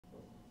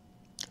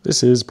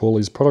This is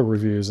Paulie's Product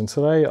Reviews, and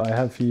today I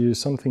have for you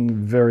something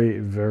very,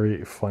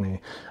 very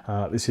funny.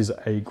 This is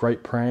a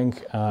great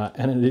prank,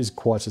 and it is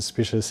quite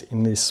suspicious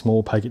in this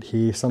small packet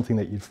here, something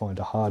that you'd find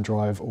a hard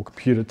drive or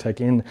computer tech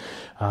in.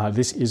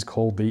 This is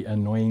called the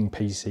annoying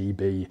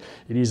PCB.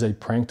 It is a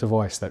prank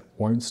device that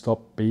won't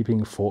stop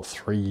beeping for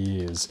 3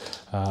 years.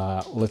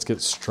 Let's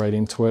get straight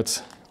into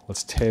it.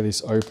 Let's tear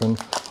this open.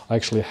 I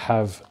actually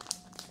have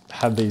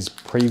had these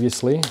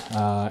previously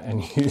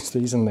and used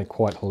these, and they're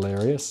quite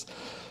hilarious.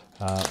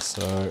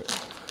 So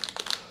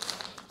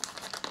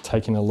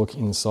taking a look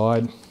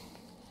inside,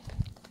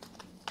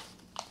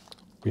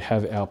 we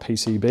have our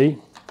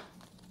PCB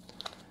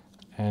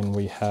and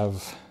we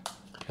have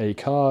a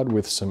card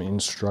with some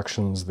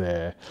instructions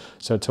there.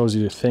 So it tells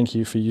you to thank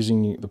you for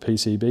using the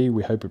PCB.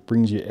 We hope it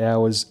brings you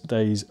hours,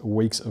 days,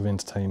 weeks of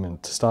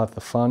entertainment. To start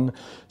the fun,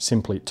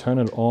 simply turn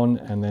it on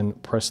and then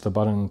press the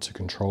button to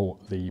control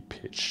the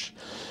pitch.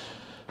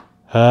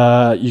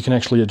 You can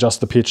actually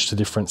adjust the pitch to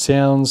different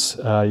sounds.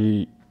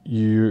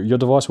 Your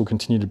device will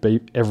continue to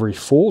beep every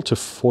 4 to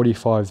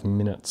 45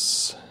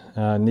 minutes.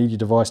 Need your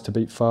device to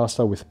beep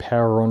faster? With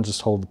power on,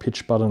 just hold the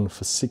pitch button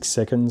for 6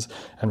 seconds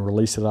and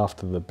release it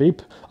after the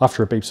beep.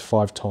 After it beeps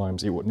 5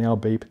 times, it will now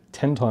beep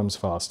 10 times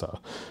faster.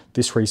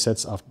 This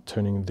resets after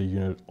turning the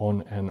unit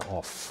on and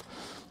off.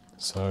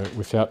 So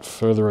without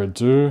further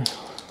ado,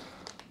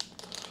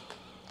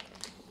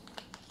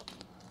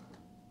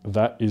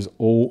 that is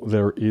all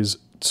there is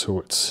to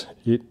it.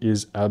 It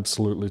is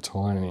absolutely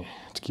tiny.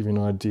 To give you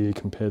an idea,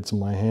 compared to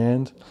my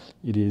hand,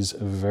 it is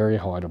very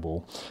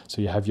hideable.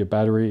 So you have your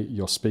battery,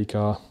 your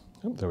speaker,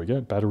 oh, there we go,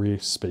 battery,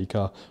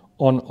 speaker,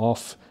 on,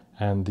 off,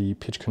 and the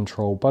pitch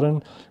control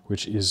button,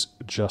 which is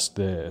just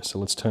there. So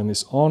let's turn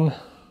this on.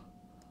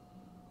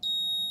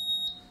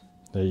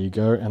 There you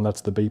go, and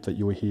that's the beep that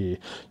you will hear.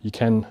 You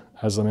can,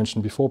 as I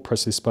mentioned before,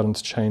 press this button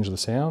to change the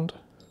sound.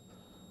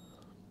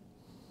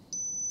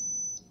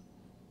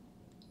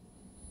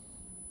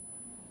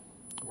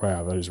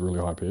 Wow, that is really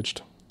high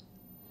pitched.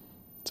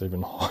 It's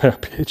even higher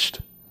pitched.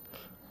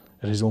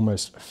 It is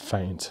almost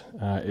faint.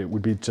 It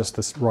would be just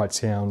the right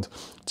sound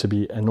to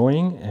be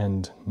annoying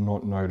and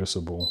not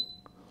noticeable.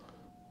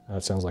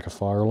 That sounds like a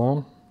fire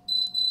alarm.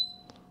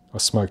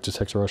 A smoke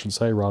detector, I should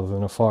say, rather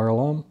than a fire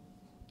alarm.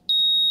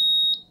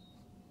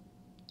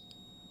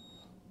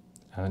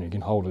 And you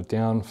can hold it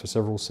down for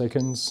several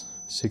seconds.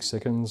 6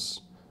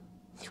 seconds,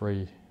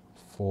 3,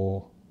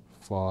 4,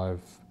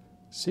 5,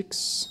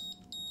 6.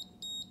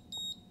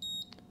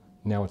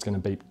 Now it's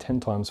going to beep 10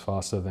 times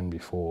faster than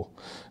before.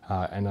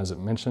 And as it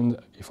mentioned,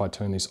 if I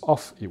turn this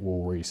off, it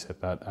will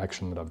reset that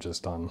action that I've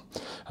just done.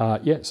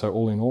 Yeah, so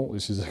all in all,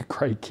 this is a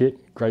great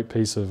kit, great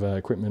piece of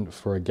equipment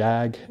for a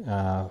gag,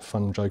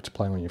 fun joke to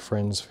play on your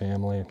friends,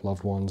 family,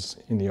 loved ones,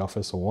 in the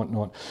office or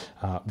whatnot.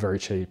 Very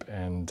cheap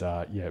and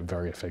yeah,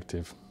 very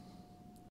effective.